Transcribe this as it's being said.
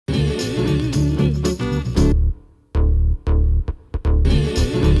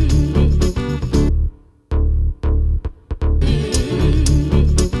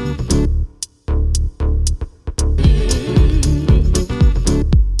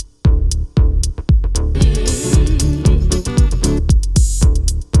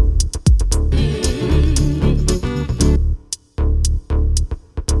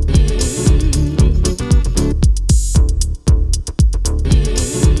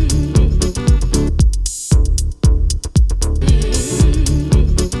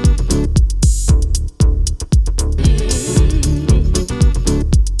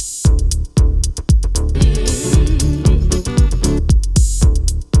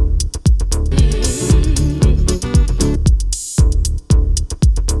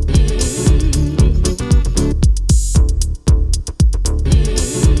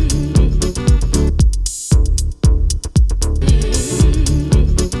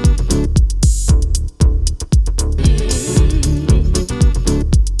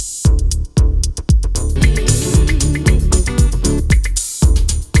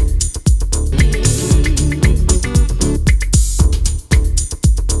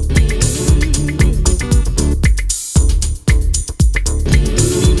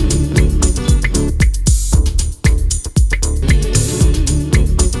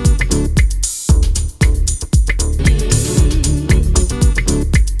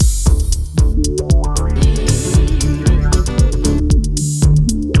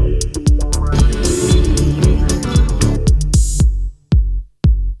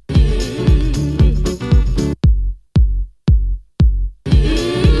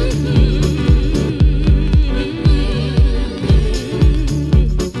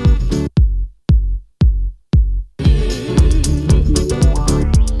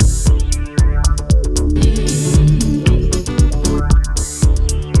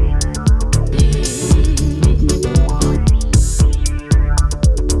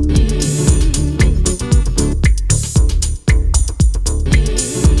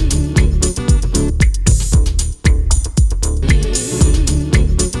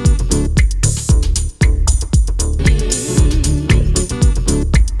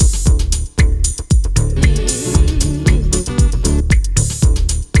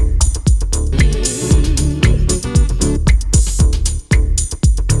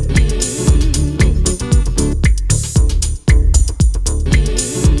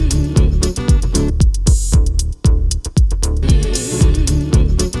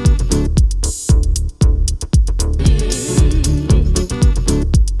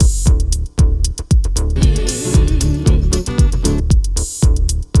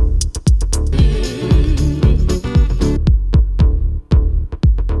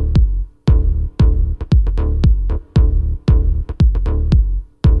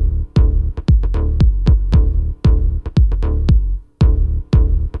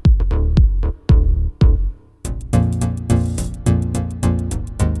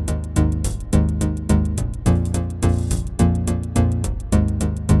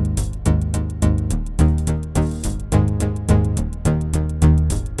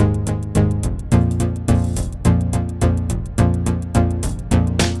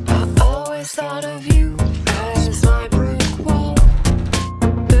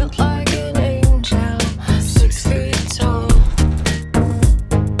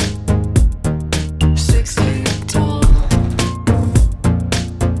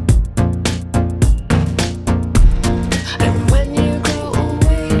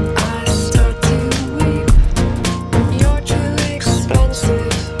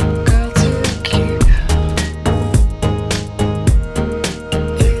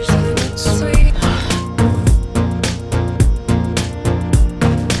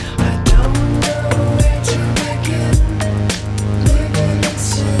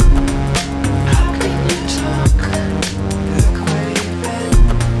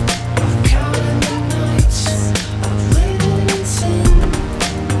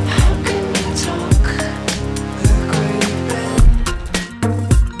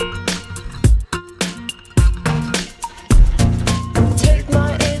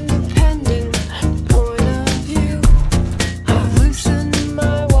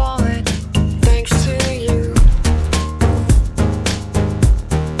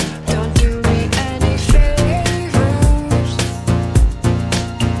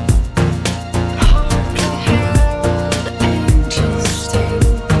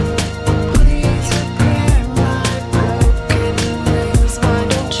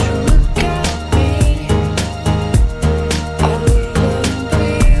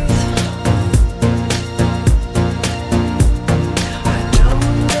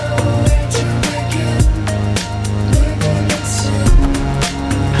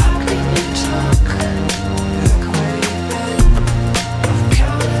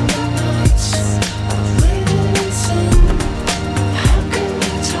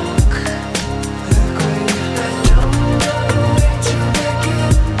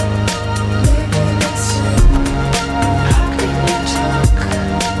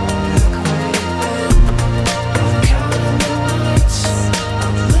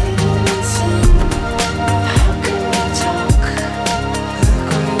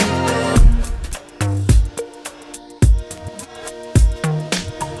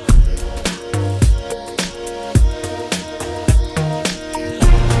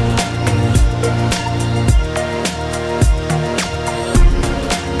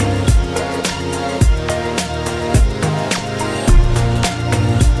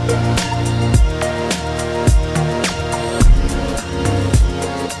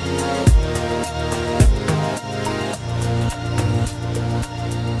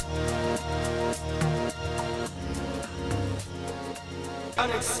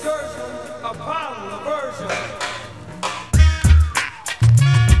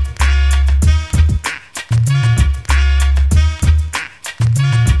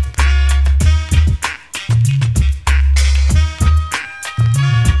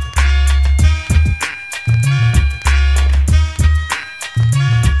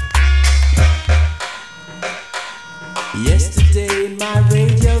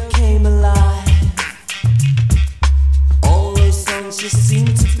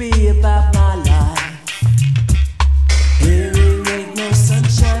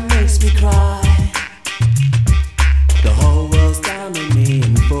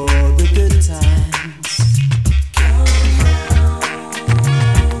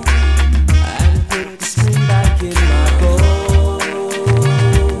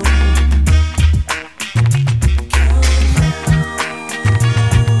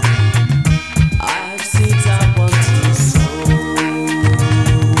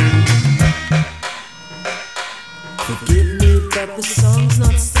song's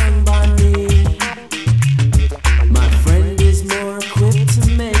not sung by me. My friend is more equipped to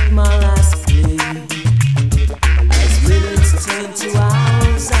make my last plea. As minutes turn to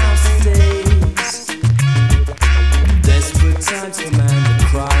hours, hours and days. Desperate times demand the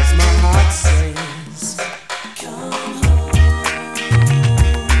cries my heart sings. Come home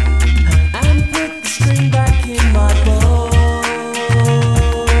and put the string back in my bow.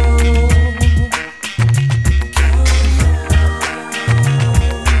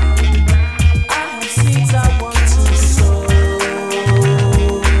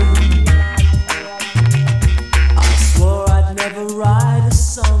 Write a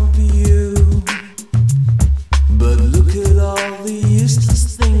song for you, but look at all the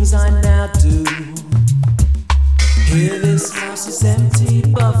useless things I now do. Here this house is empty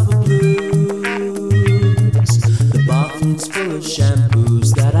but for blues. The bathroom's full of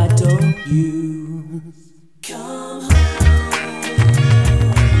shampoos that I don't use. Come home.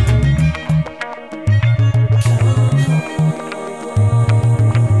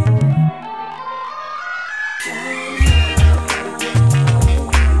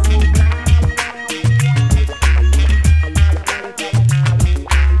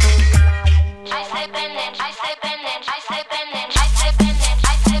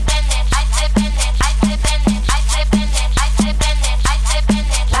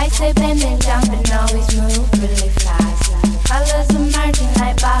 Jumping, always move really fast. Colors emerging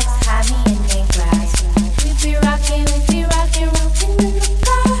like box, heavy and then grass. We be rocking in the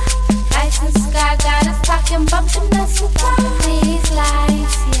car. Lights in the sky got us talking, bumping us apart. These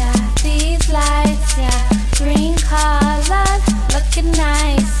lights, yeah. Green colored, looking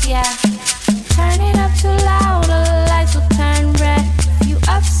nice, yeah. Turn it up too loud, the lights will turn red. If you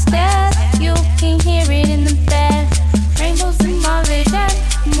upstairs, you can hear it in the bed. Rainbows in my vision,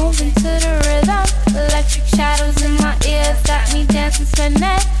 moving to the rhythm. Electric shadows in my ears got me dancing, spinning.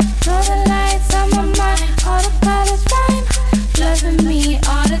 Know the lights on my mind, all the colors rhyme. Loving me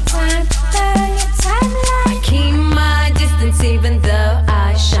all the time, better your timeline. I keep my distance even though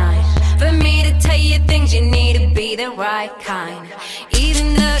I shine. For me to tell you things, you need to be the right kind.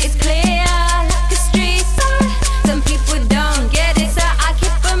 Even though it's clear like a street sign, some people don't get it, so I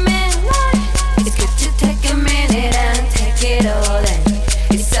keep them in line. It's good to take a minute and take it all in.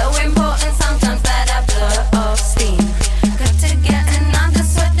 It's so important sometimes that I blow off steam. Got to get another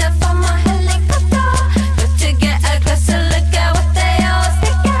sweat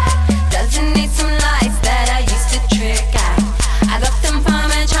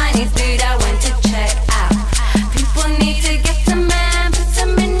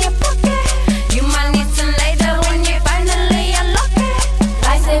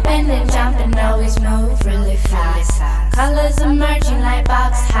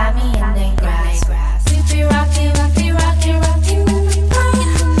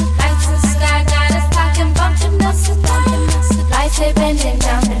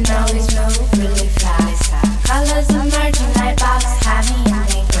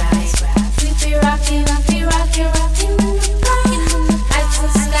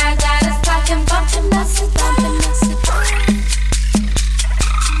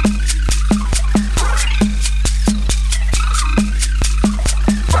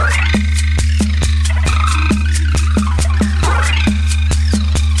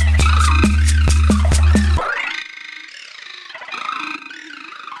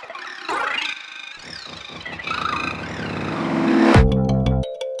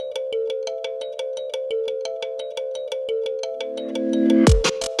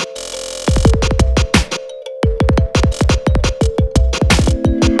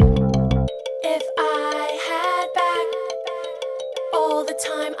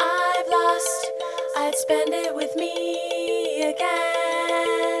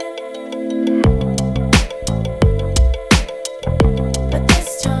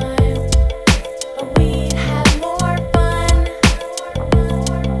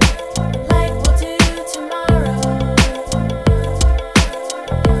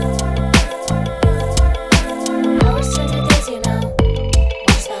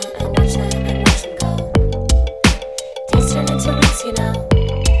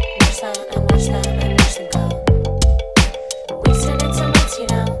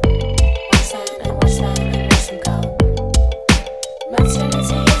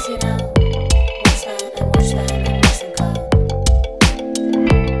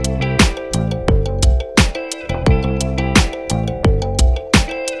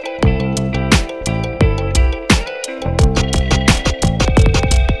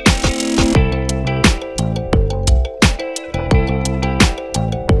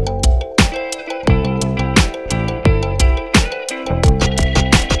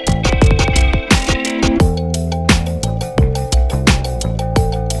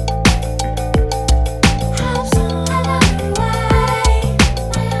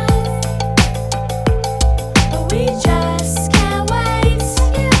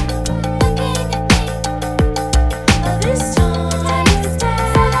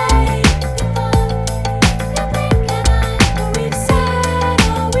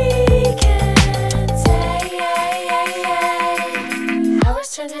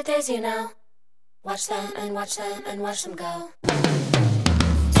turn to days, you know. Watch them and watch them and watch them go.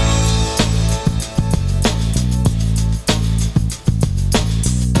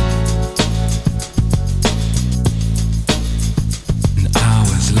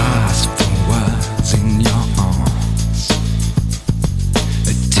 Lost for words in your arms,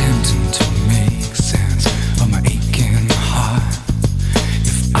 attempting to make sense of my aching heart.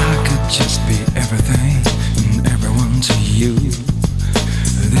 If I could just be everything and everyone to you,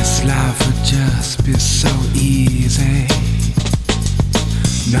 this life would just be so easy.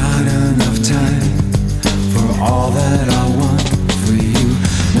 Not enough time for all that I want for you.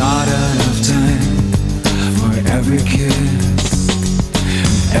 Not enough time for every kiss,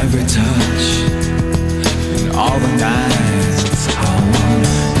 every touch, and all the nights I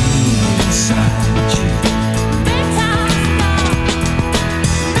wanna be beside you.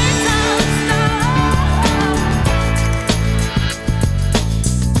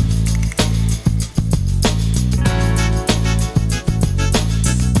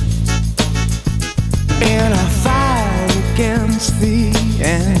 In a fight against the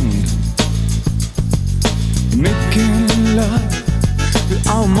end, making love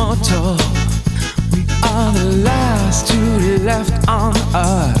our motto. We are the last two left on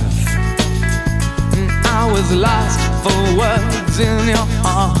earth, and I was lost for words in your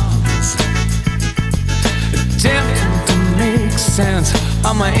arms, attempting to make sense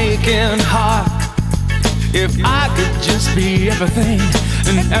of my aching heart. If I could just be everything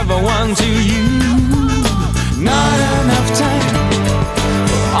and everyone to you. Not enough time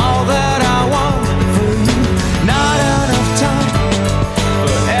for all that I want for you. Not enough time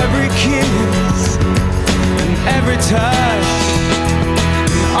for every kiss and every touch,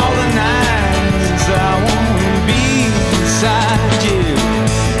 and all the nights I wanna be beside you.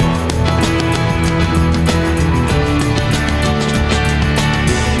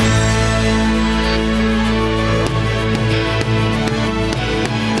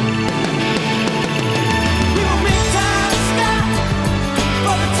 We'll make time stop.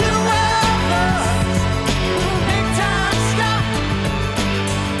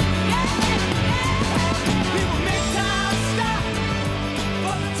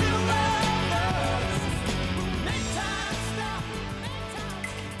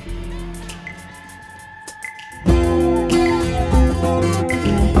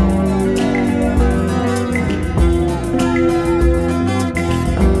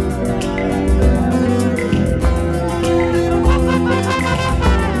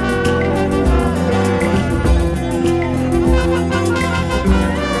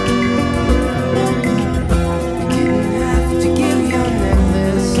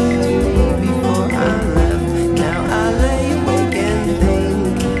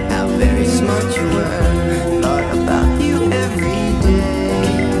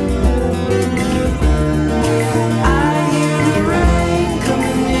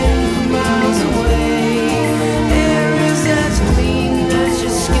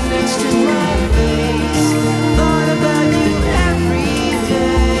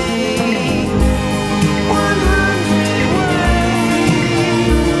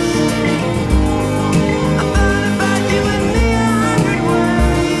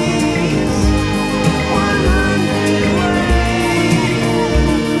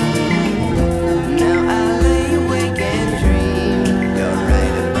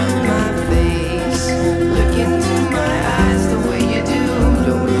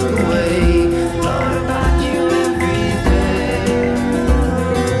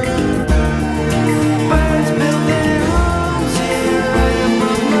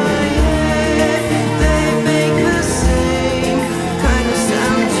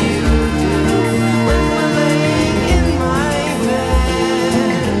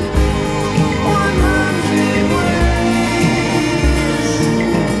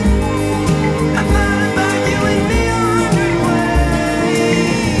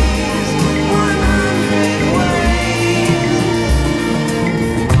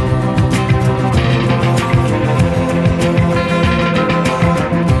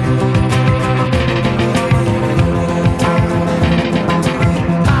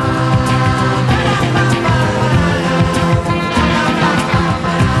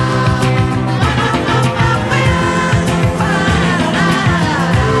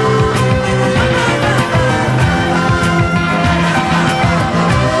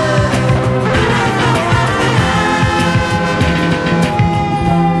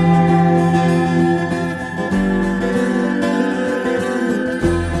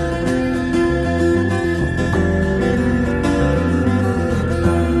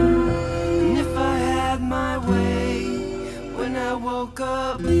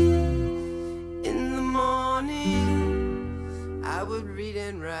 In the morning I would read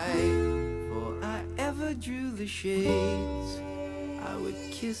and write, before I ever drew the shades. I would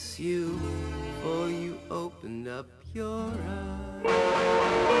kiss you before you opened up your eyes.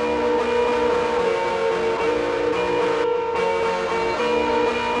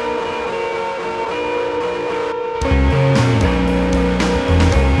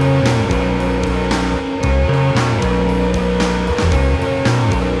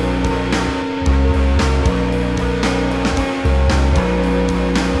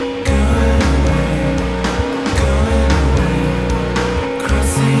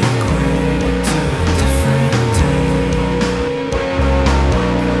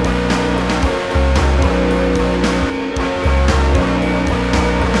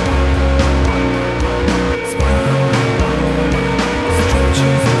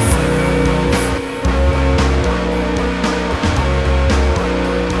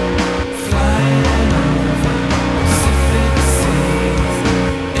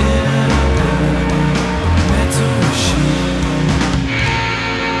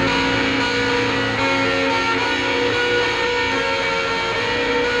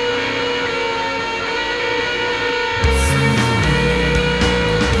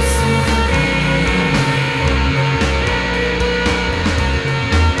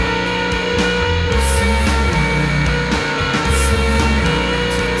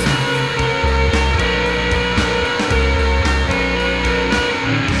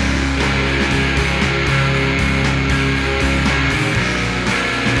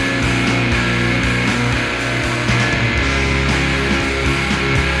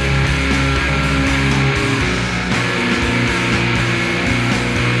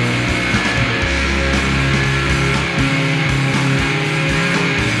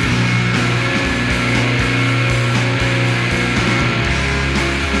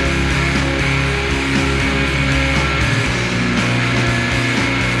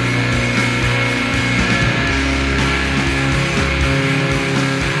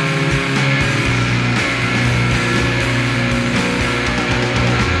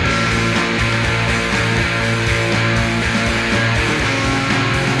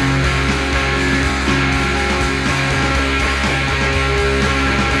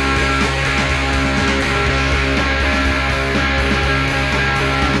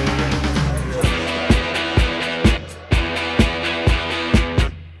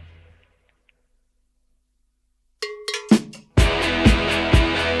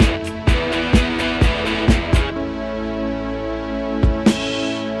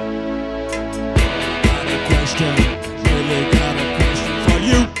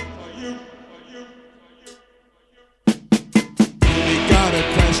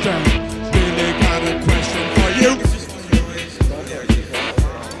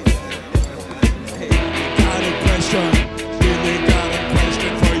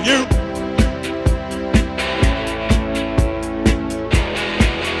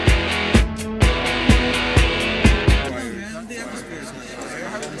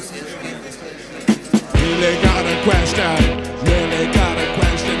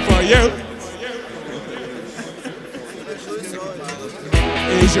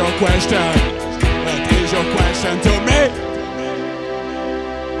 Is your question? What is your question to me?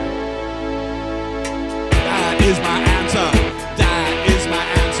 That is my answer. That is my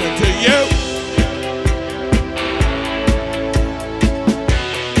answer to you.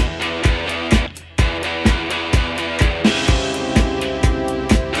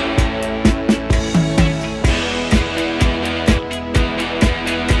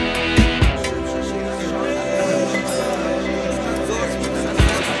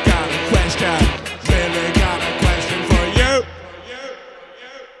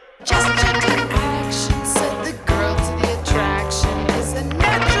 Just check the action, said the girl to the attraction.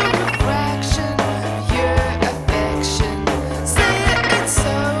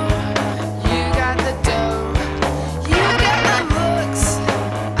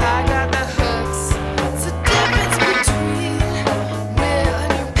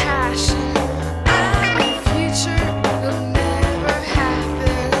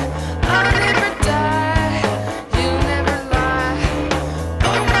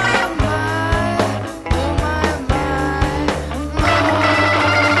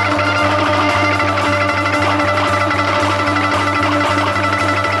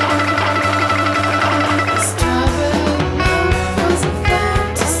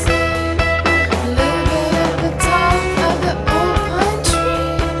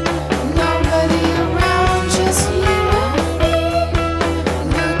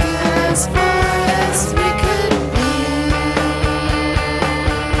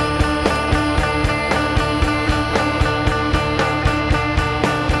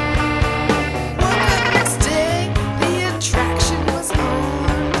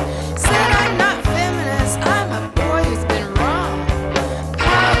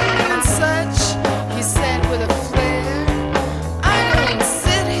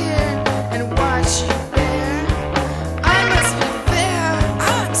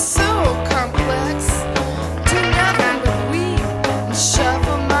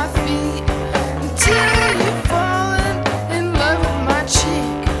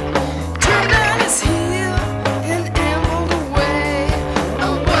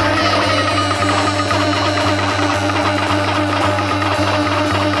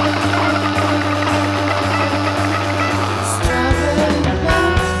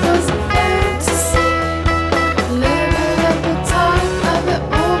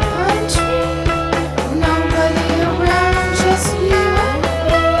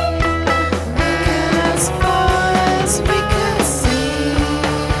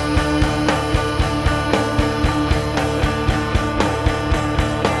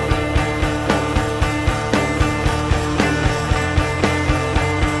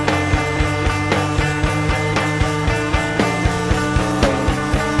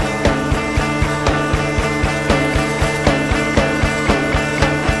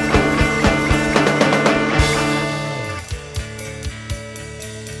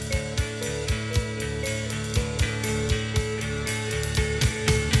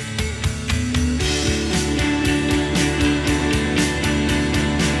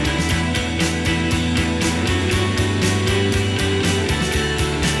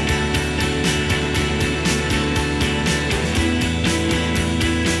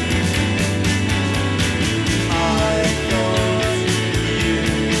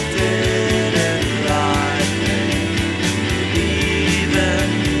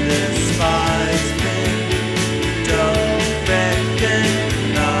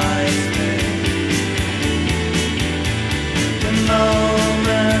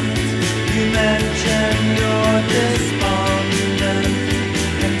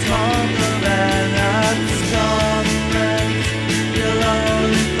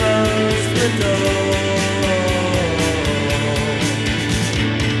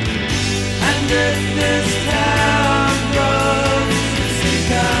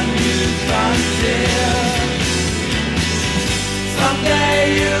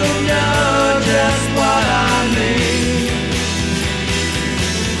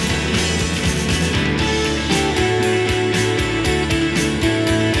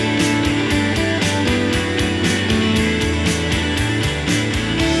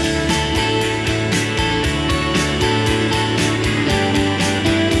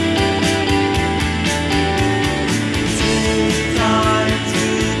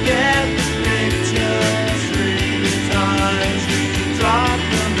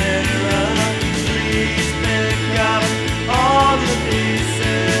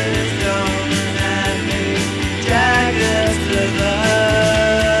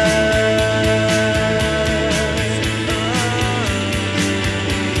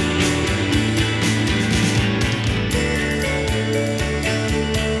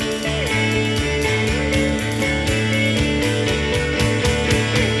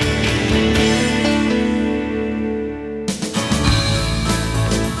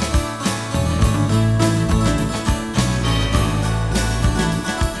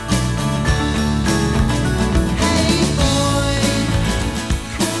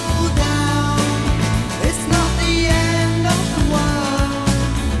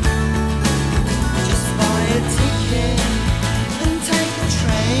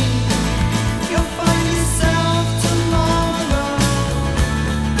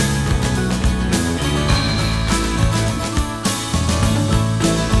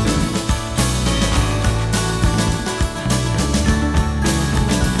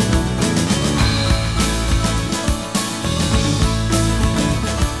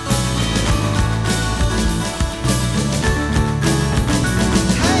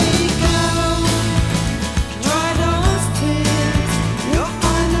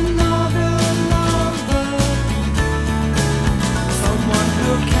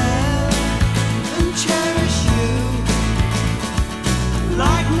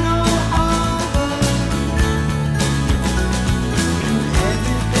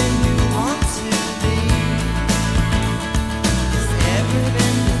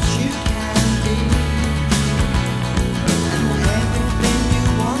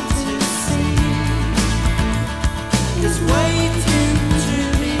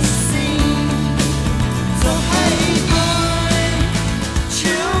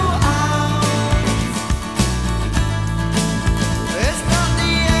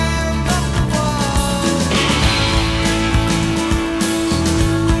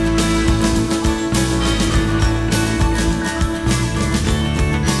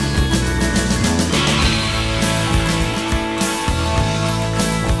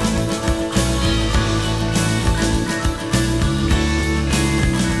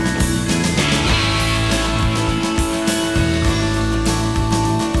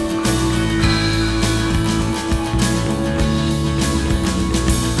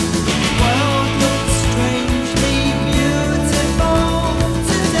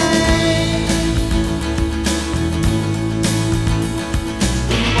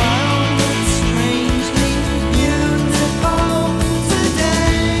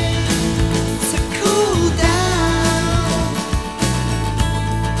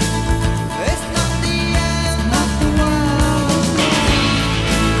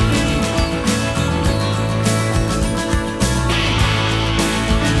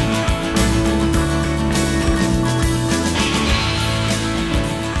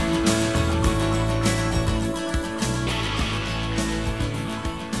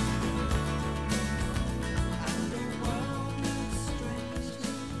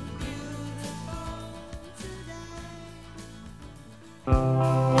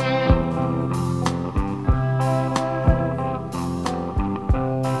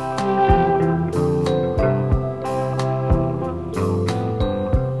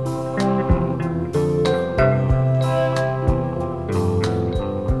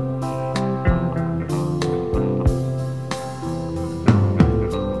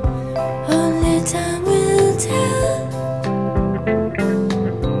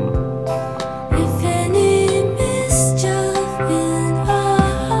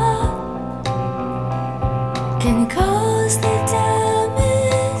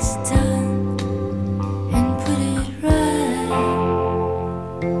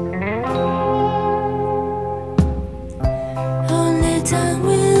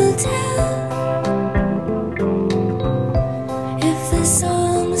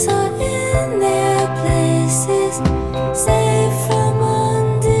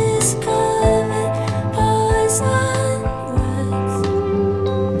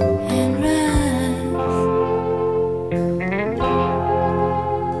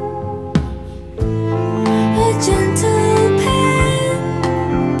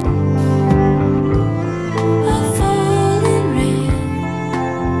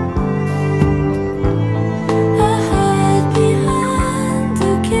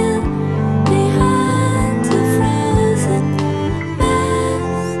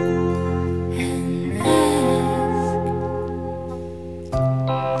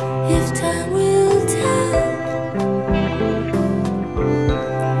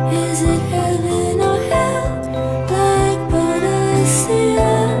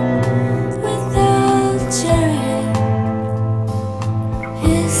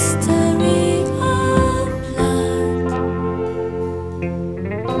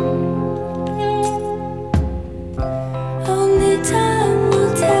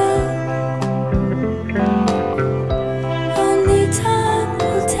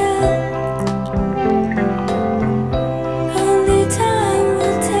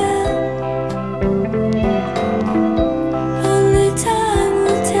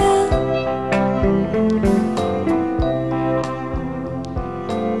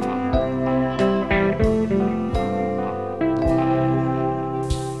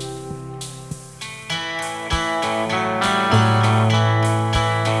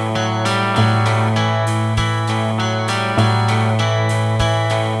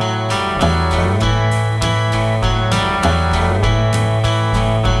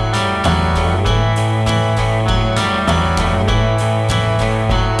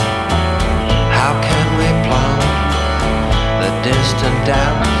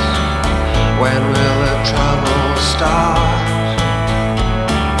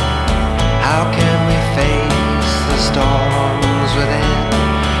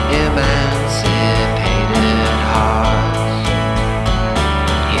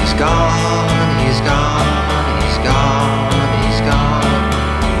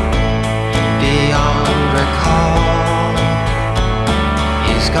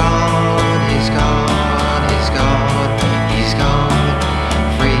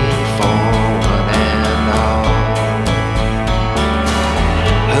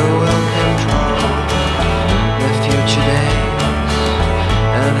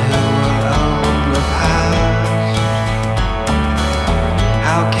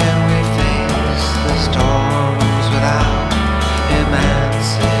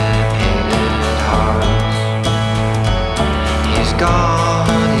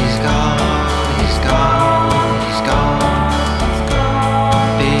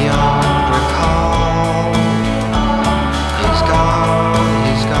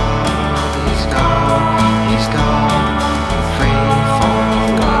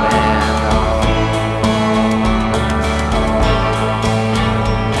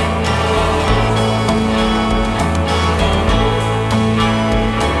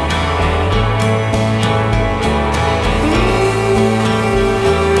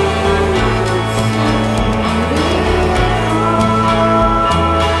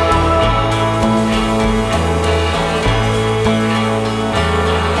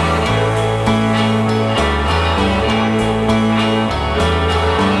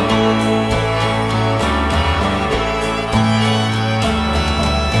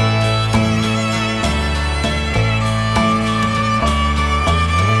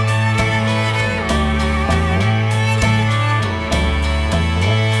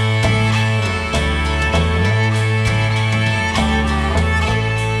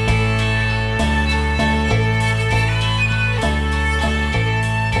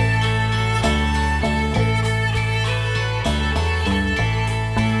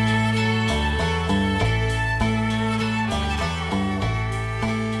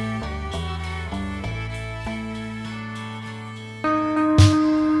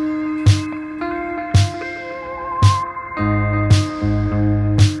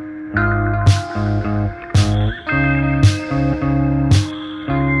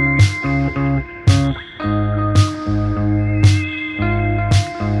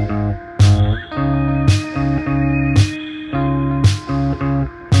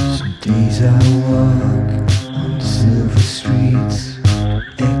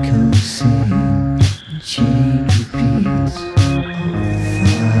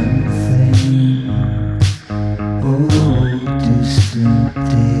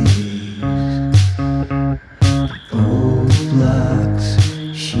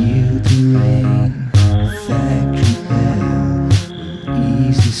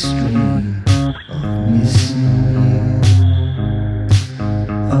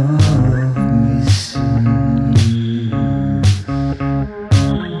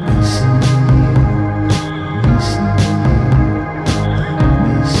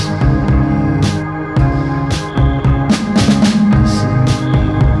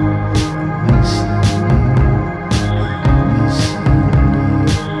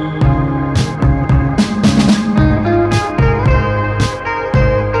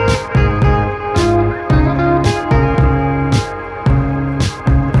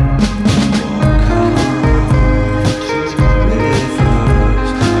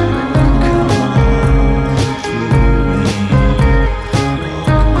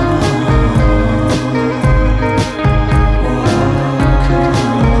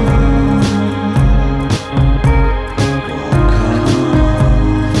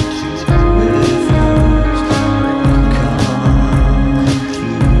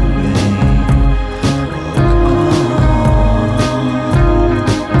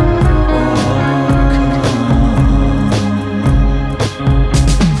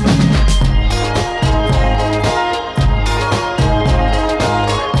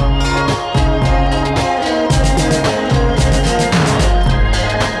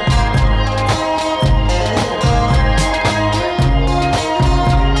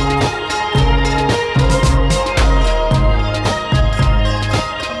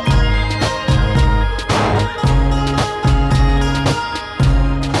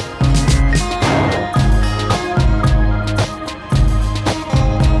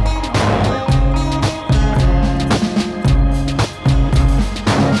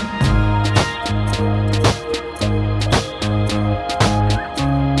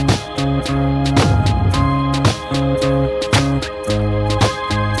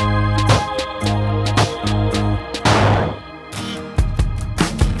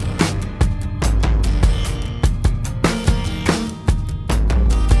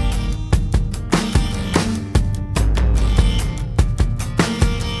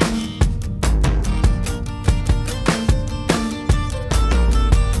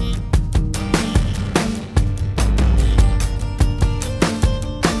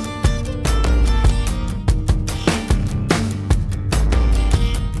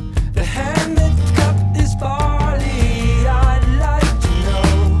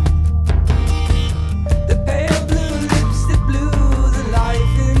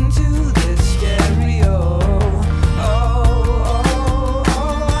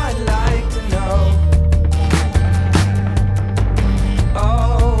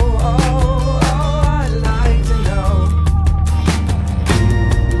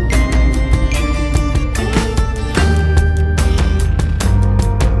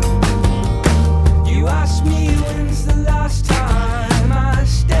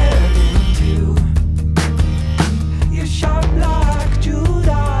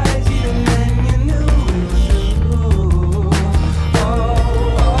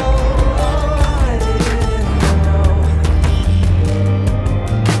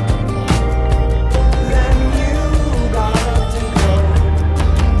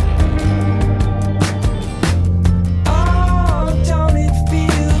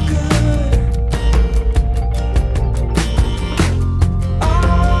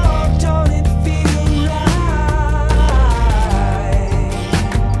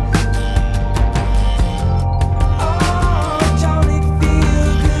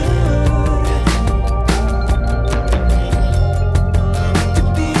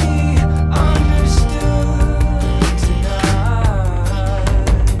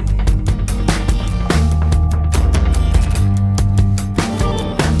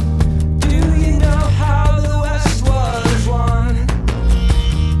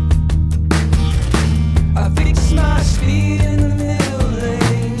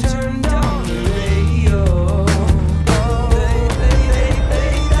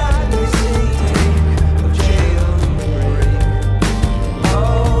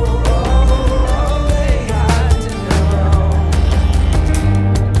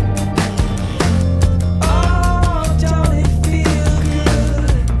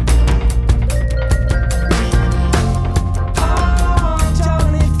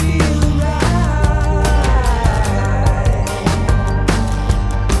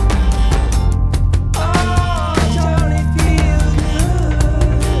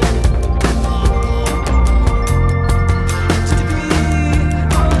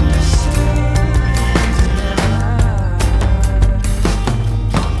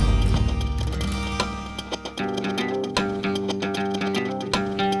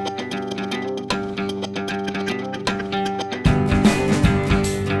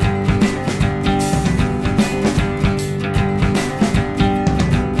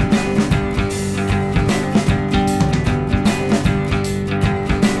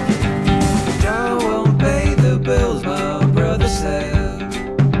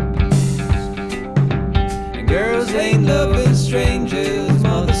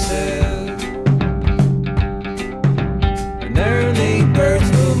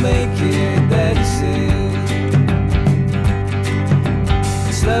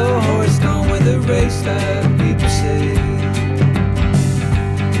 disgrace that people say.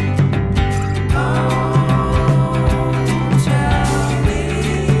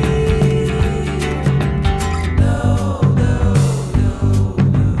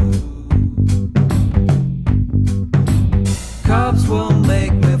 Cops won't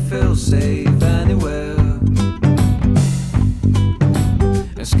make me feel safe anywhere,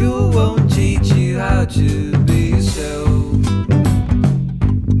 and school won't teach you how to be yourself.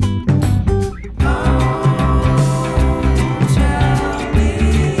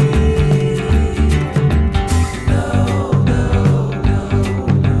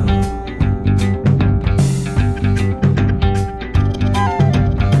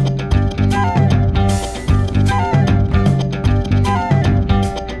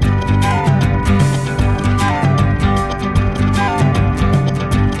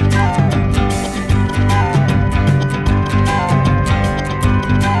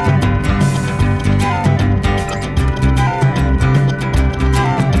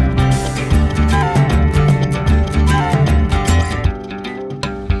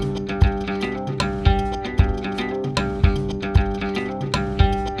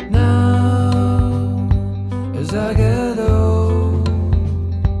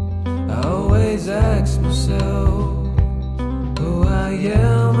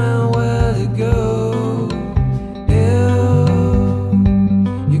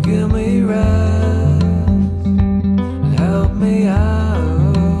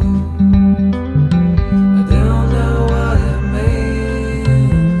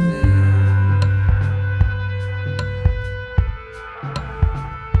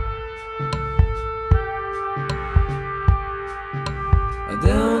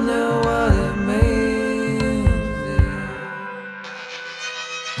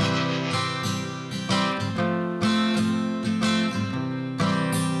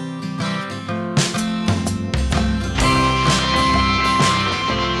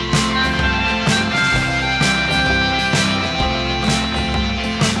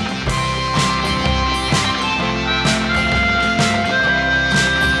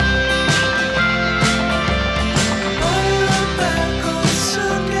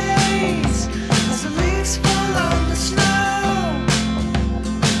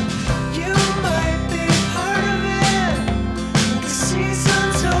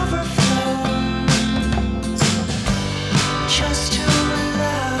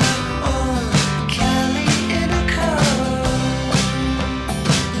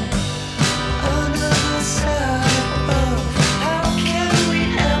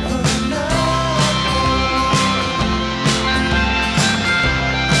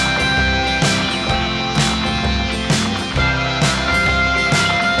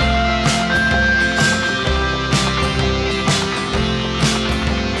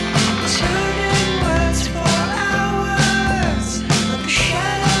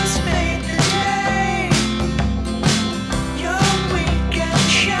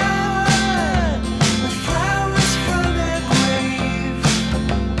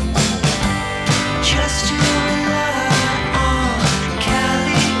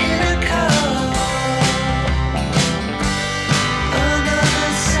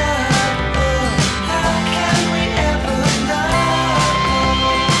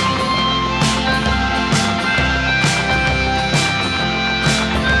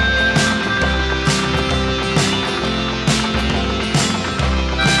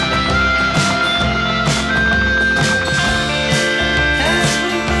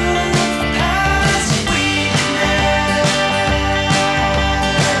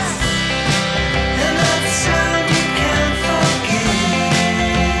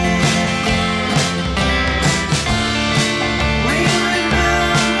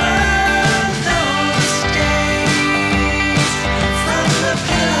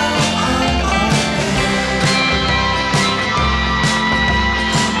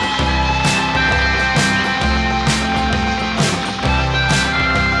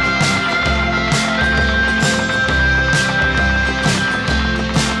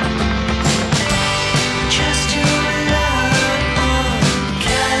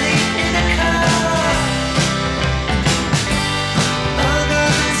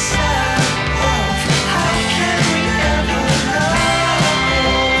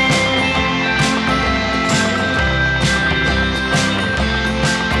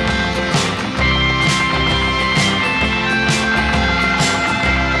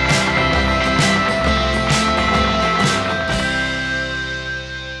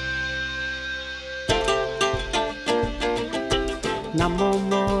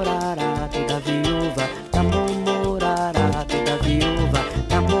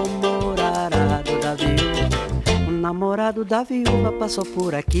 namorado da viúva passou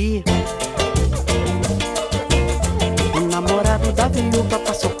por aqui. O namorado da viúva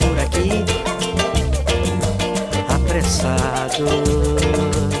passou por aqui. Apressado,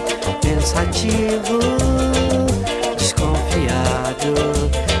 pensativo, desconfiado,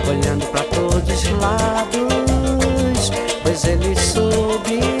 olhando pra todos os lados, pois ele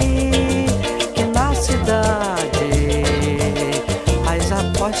soube que na cidade as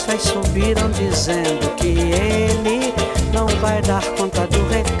apostas subiram dizendo que ele não vai dar conta do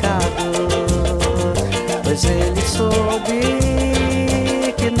recado, pois ele soube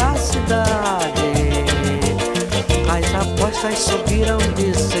que na cidade as apostas subiram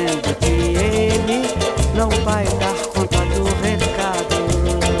dizendo que ele não vai dar conta do recado.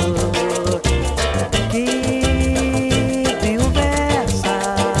 Que viúva é essa?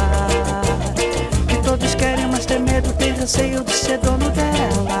 Que todos querem, mas tem medo, tem receio de ser dono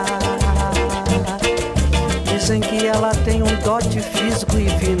dela. Dizem que ela tem um dote físico e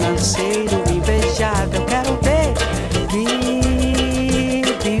financeiro invejável. Quero ver. Que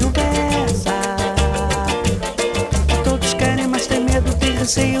viúva é essa? Todos querem, mas tem medo, tem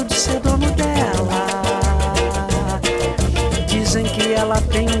receio de ser dono dela. Dizem que ela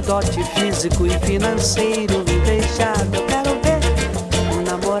tem um dote físico e financeiro invejável. Quero ver. O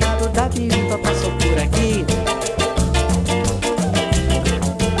namorado da viúva passou por aqui.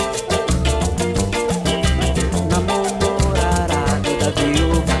 Namorado da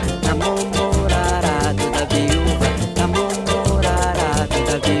viúva, namorado da viúva, namorado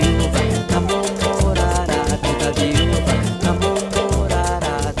da viúva, namorado da viúva, namorado da viúva,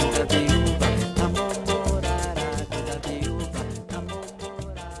 namorado da viúva, namorado da viúva.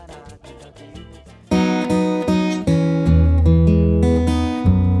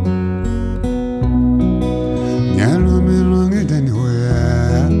 Yellow belong it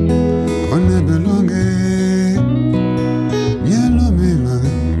anywhere. Gonna belong it. Yellow belong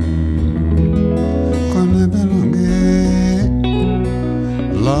it. Gonna belong it.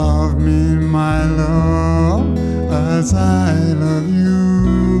 Love me, my love, as I love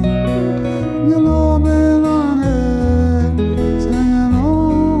you. Yellow belong it. Say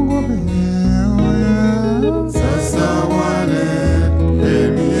yellow go be here. Sasa wale,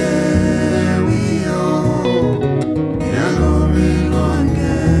 baby, yeah, we oh. Yellow belong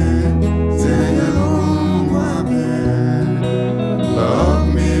it. Say yellow go be. Love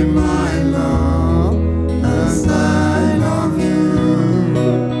me, my love, as I love you.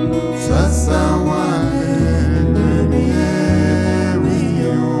 Sasa wale, baby, yeah, we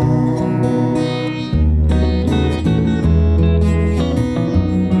oh.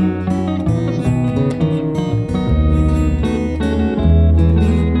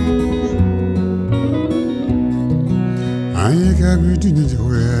 Aye ka bitu ni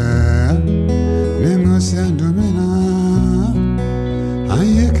jwe ne no se domina.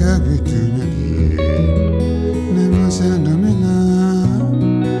 Aye ka bitu ni ne no se domina.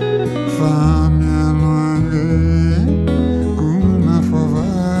 Famia longe kuna fova.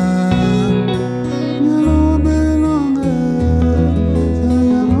 Yelo belonge se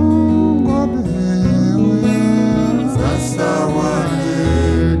yelo gobe. Sasa wale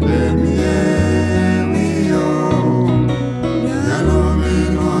demie wio. Yellow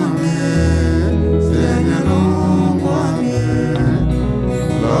belonge, say yellow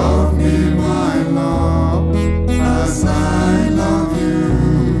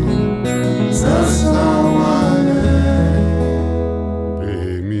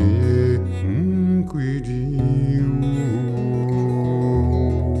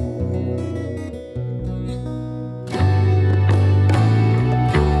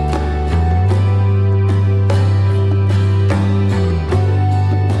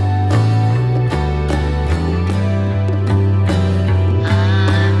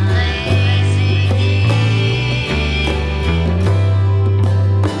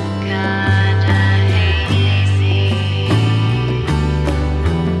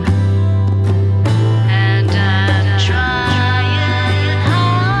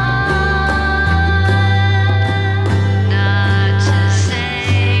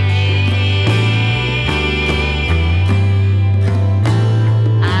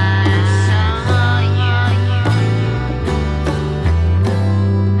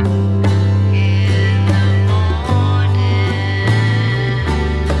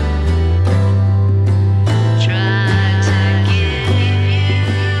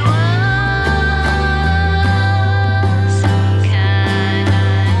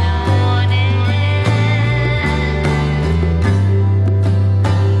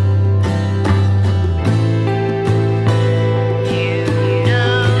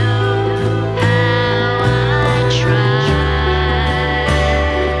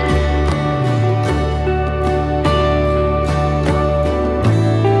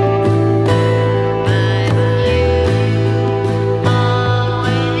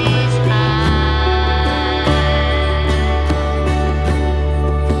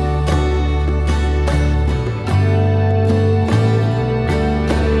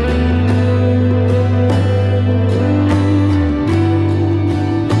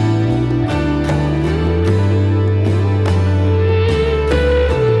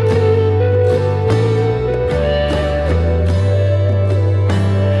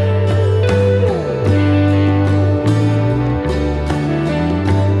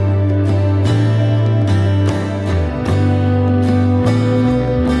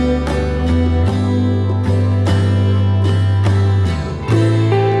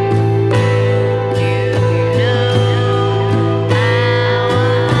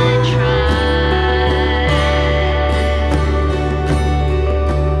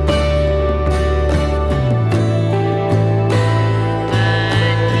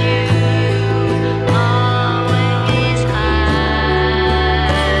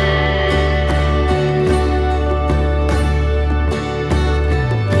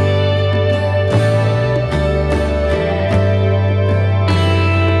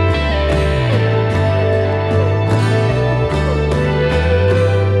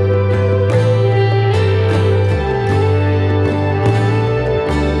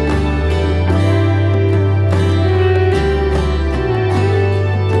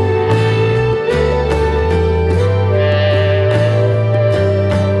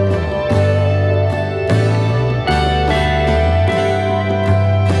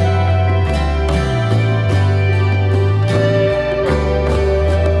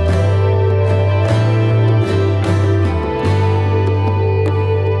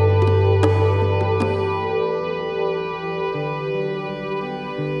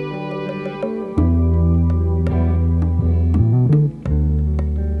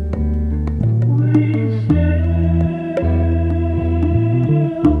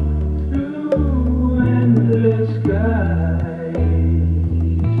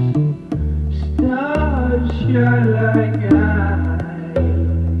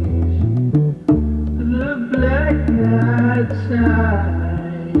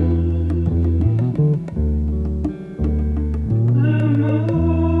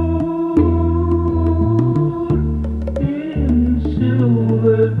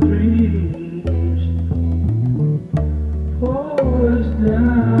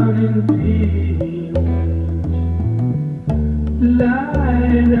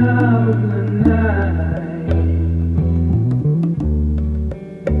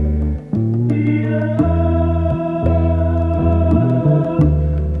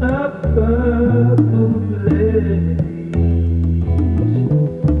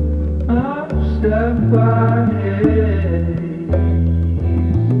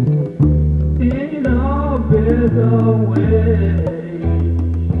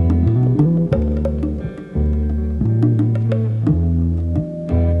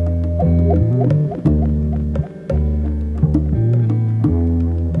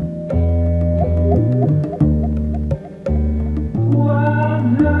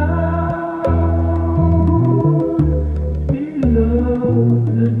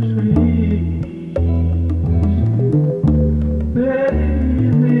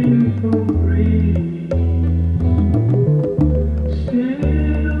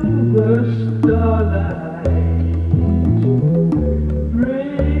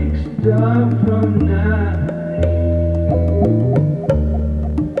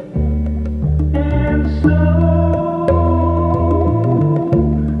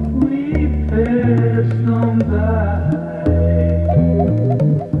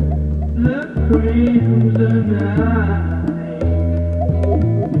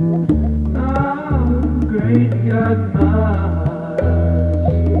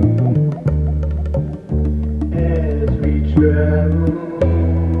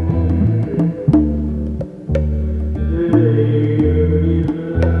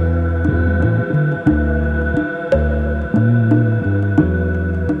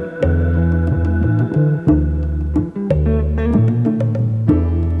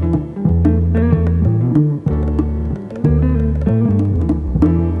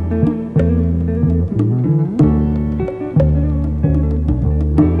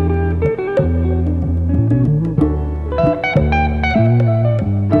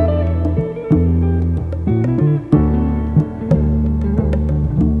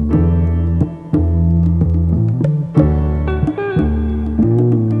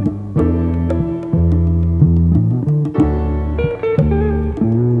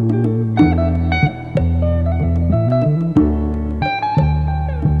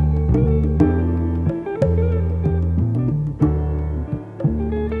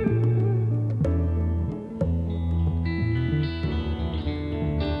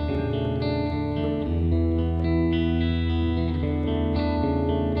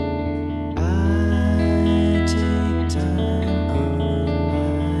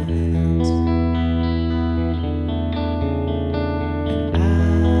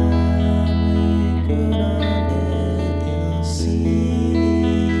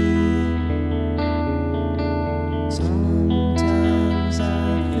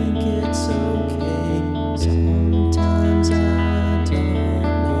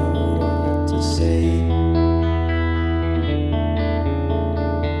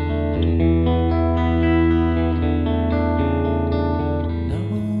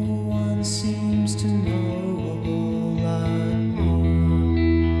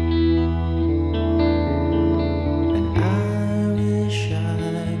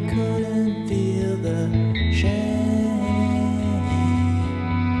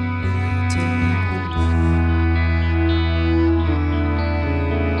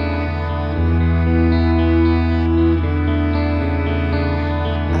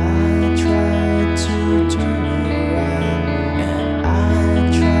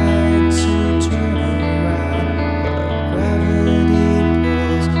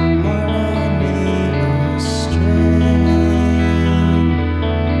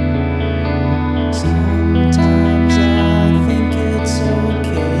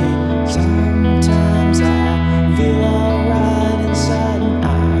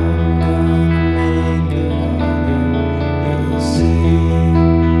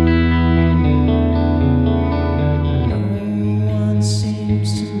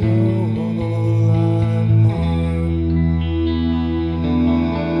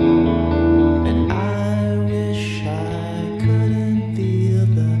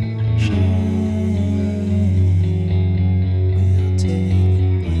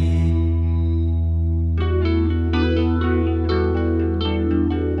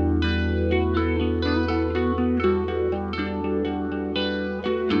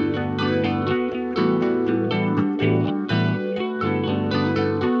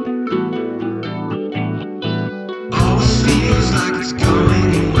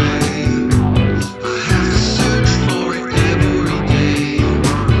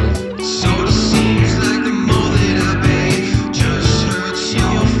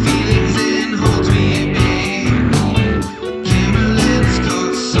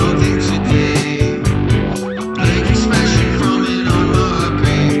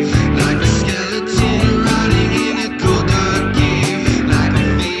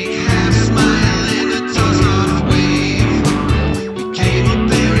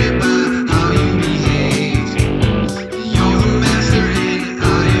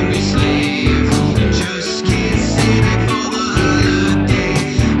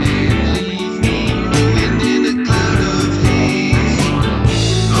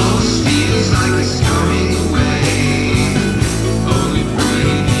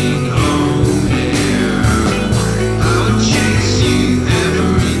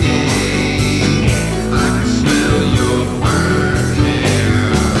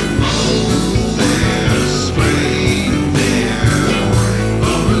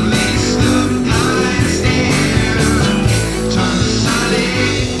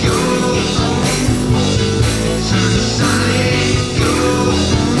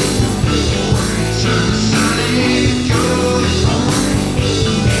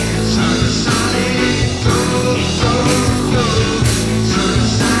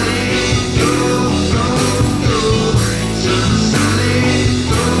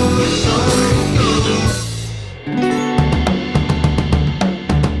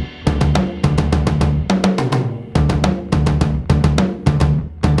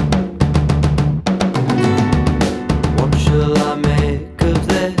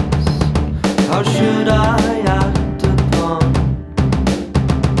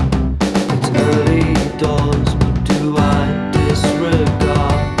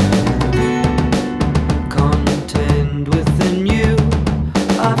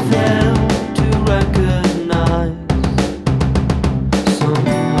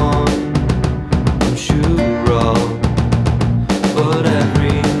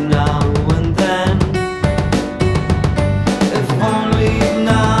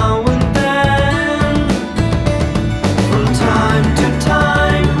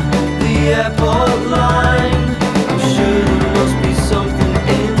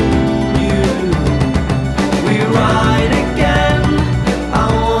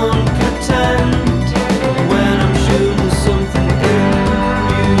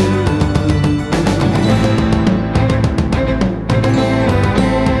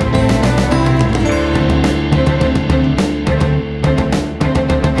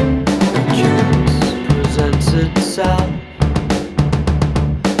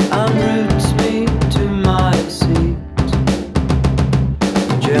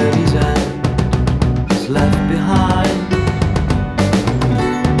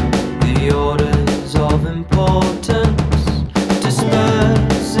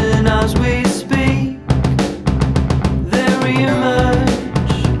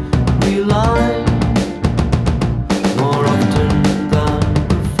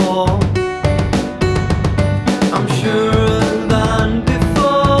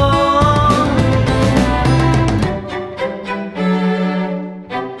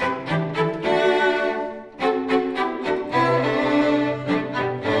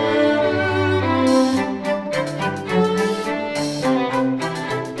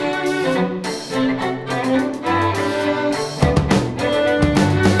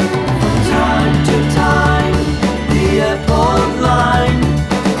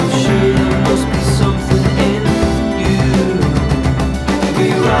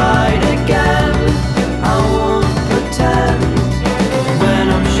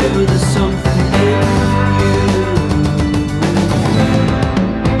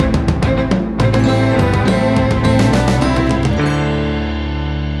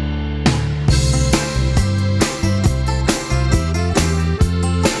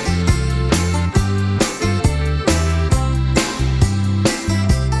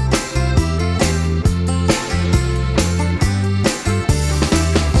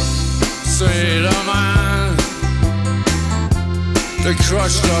The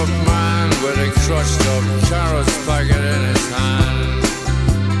crushed up man with a crushed up carrot packet in his hand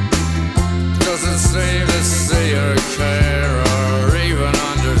doesn't seem to see or care or even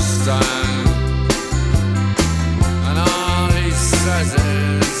understand. And all he says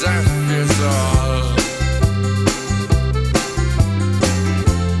is F is all,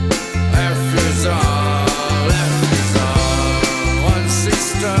 F is all, F is all. Once he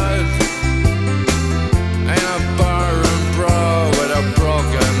stood in a barroom brawl with a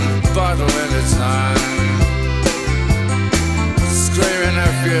broken bottle in his hand,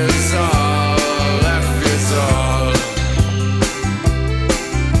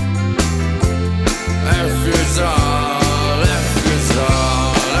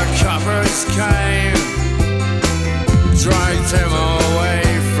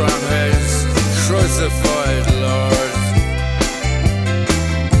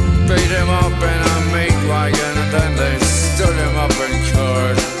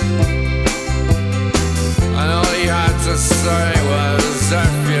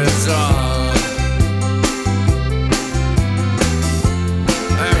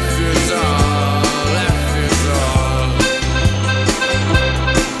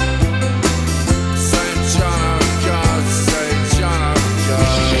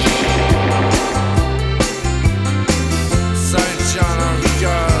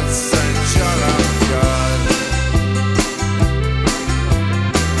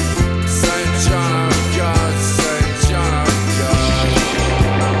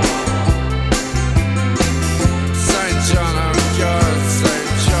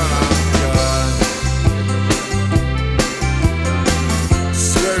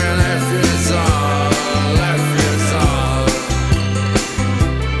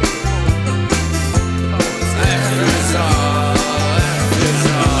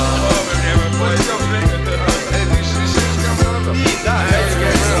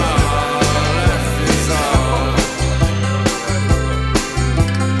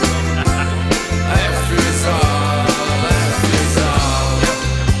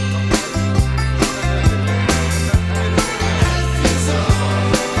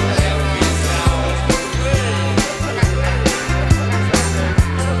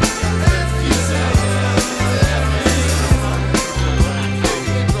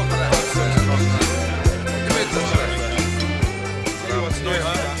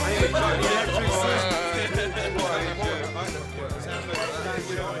 And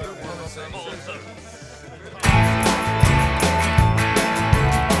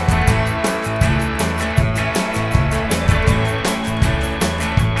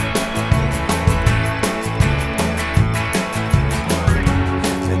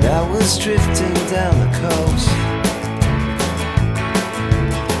I was drifting down the coast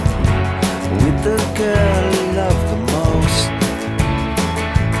with the girl I love the most.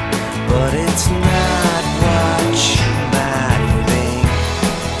 But it's not what you might think.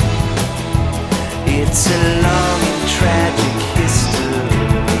 It's a long and tragic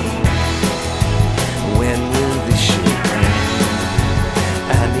history. When will this shit end?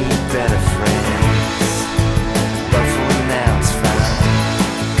 I need better friends, but for now it's fine.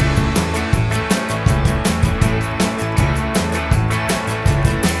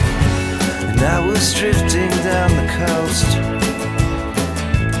 And I was drifting down the coast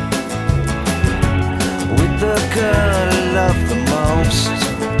with the girl I love the most.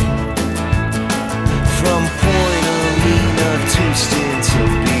 From Point Arena to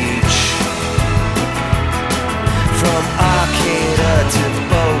Stinson Beach, from Arcata to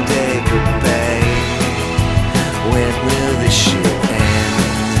Bodega Bay. When will this shit end?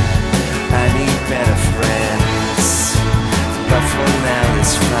 I need better friends, but for now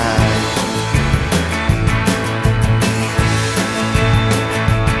it's fine.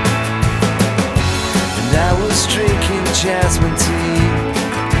 And I was drinking jasmine tea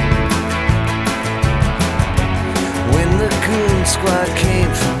when the goon squad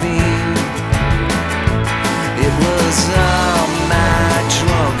came for me. It was all my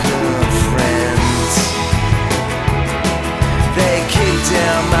drunken friends. They kicked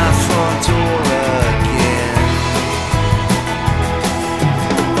down my front door again.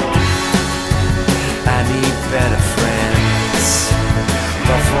 I need better friends,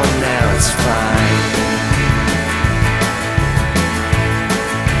 but for now it's fine.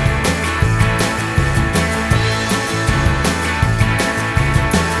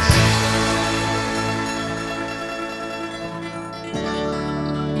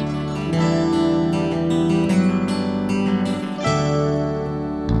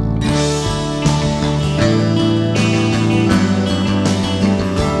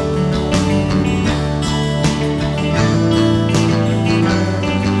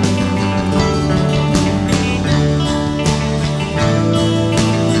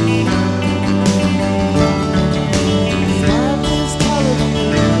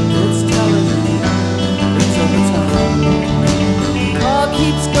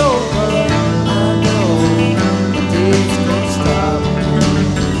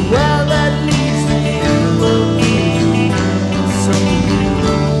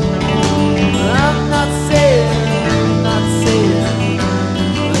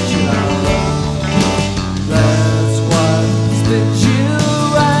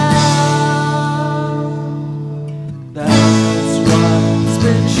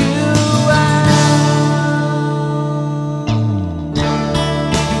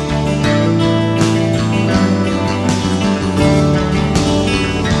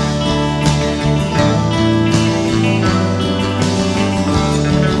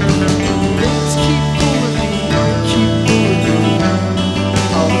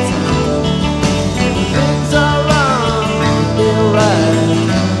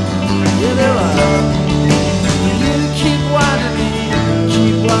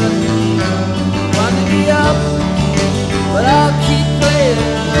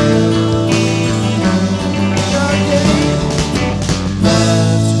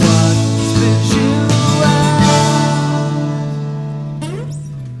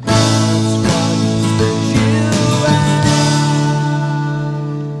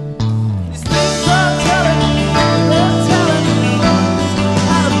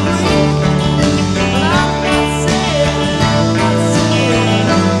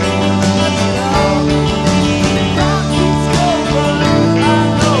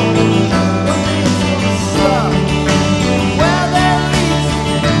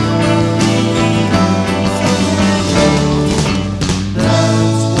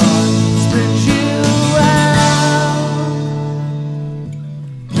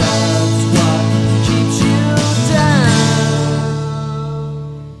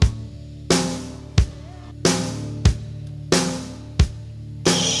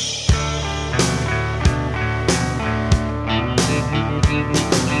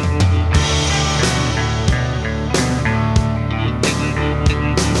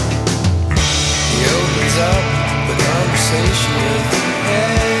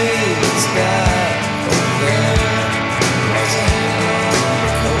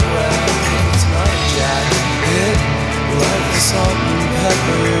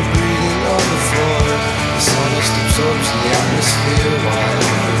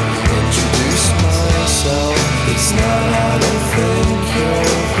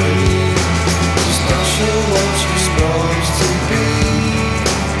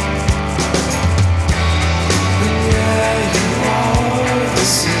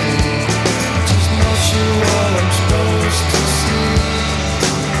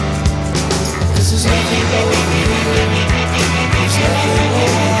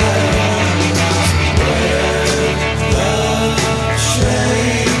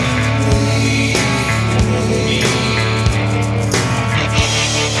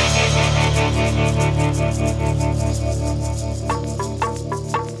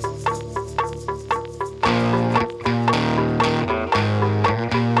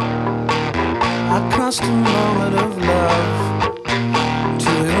 Just a moment of love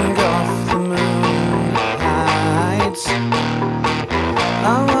to engulf the moonlight.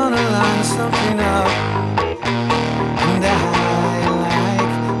 I wanna line something up, and I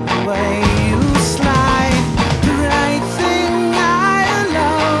like the way you slide. The right thing I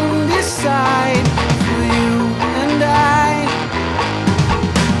alone decide for you and I.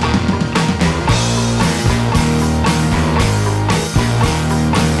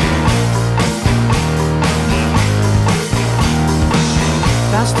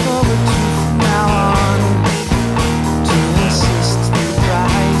 Fast forward to from now on, to insist the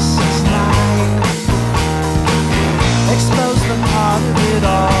price is mine. Expose the heart of it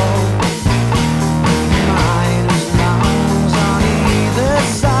all. Miner's lungs on either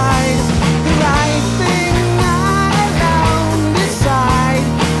side. The right thing I alone decide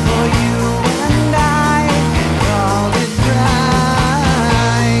for you and I. Call it right.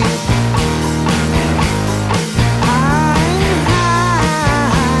 I'm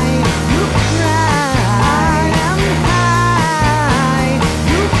high. You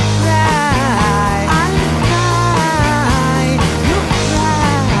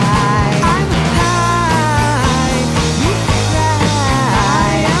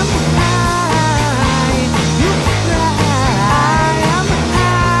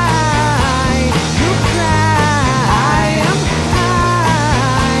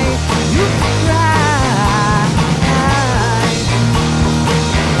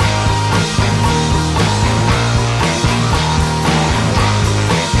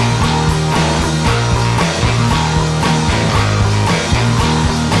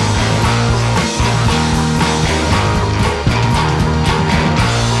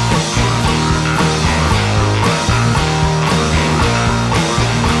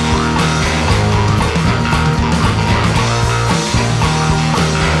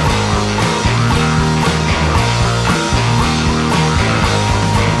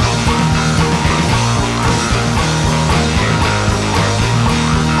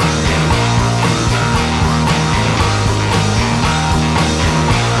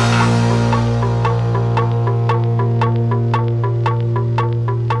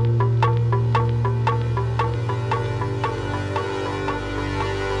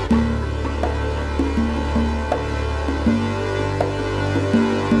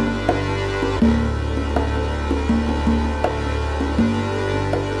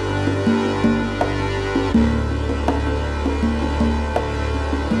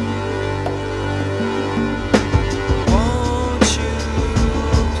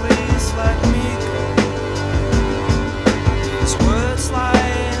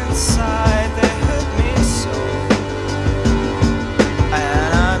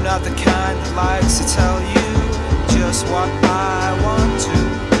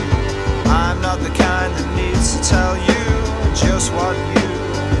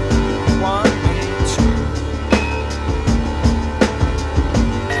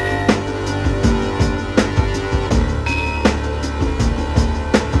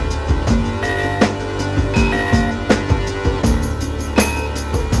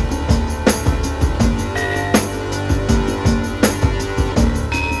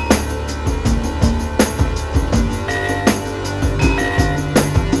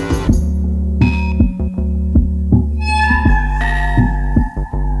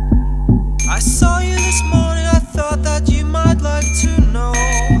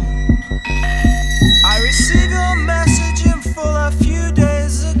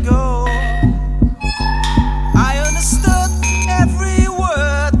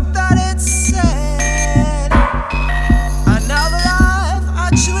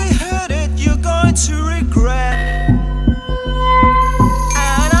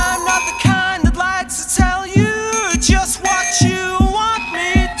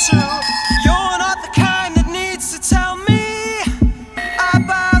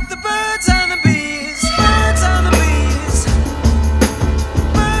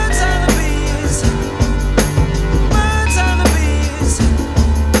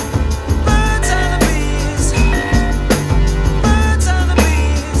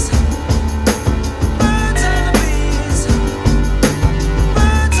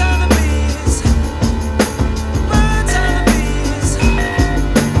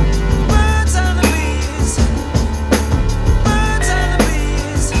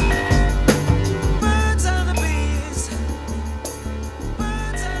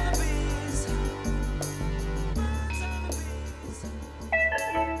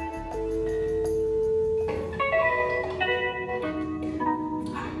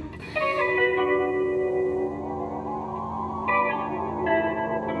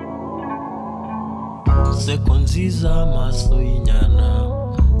Seko nziza amaso y'inyana,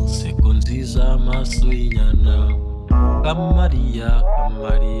 seko nziza amaso y'inyana. Kamariya,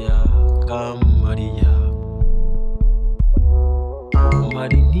 Kamariya, Kamariya.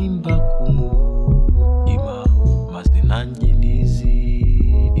 Mari nimba ku mutima, maze nanjye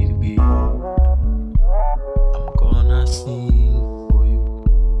nizirirwe. I'm gonna sing for you.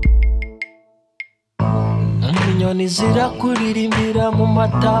 Inyoni zirakuririmbira mu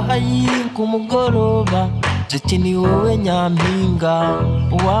mataha y'inku mugoroba, ziti ni wowe nyampinga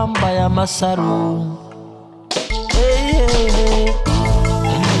uwambaye amasaro.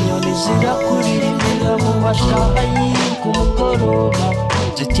 Inyoni zirakuririmbira mu mataha y'inku mugoroba,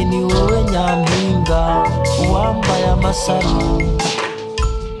 ziti ni wowe nyampinga uwambaye amasaro.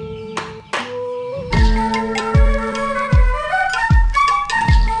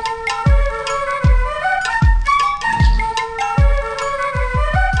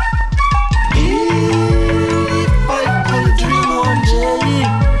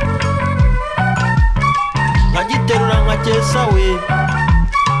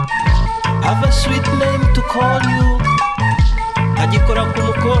 Have a sweet name to call you. Agikora ku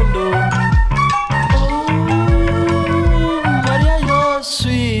mukondo. Oh, Maria, you're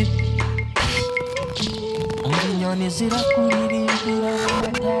sweet. Inyoni zirakuririmbira mu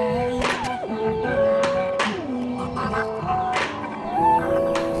mataha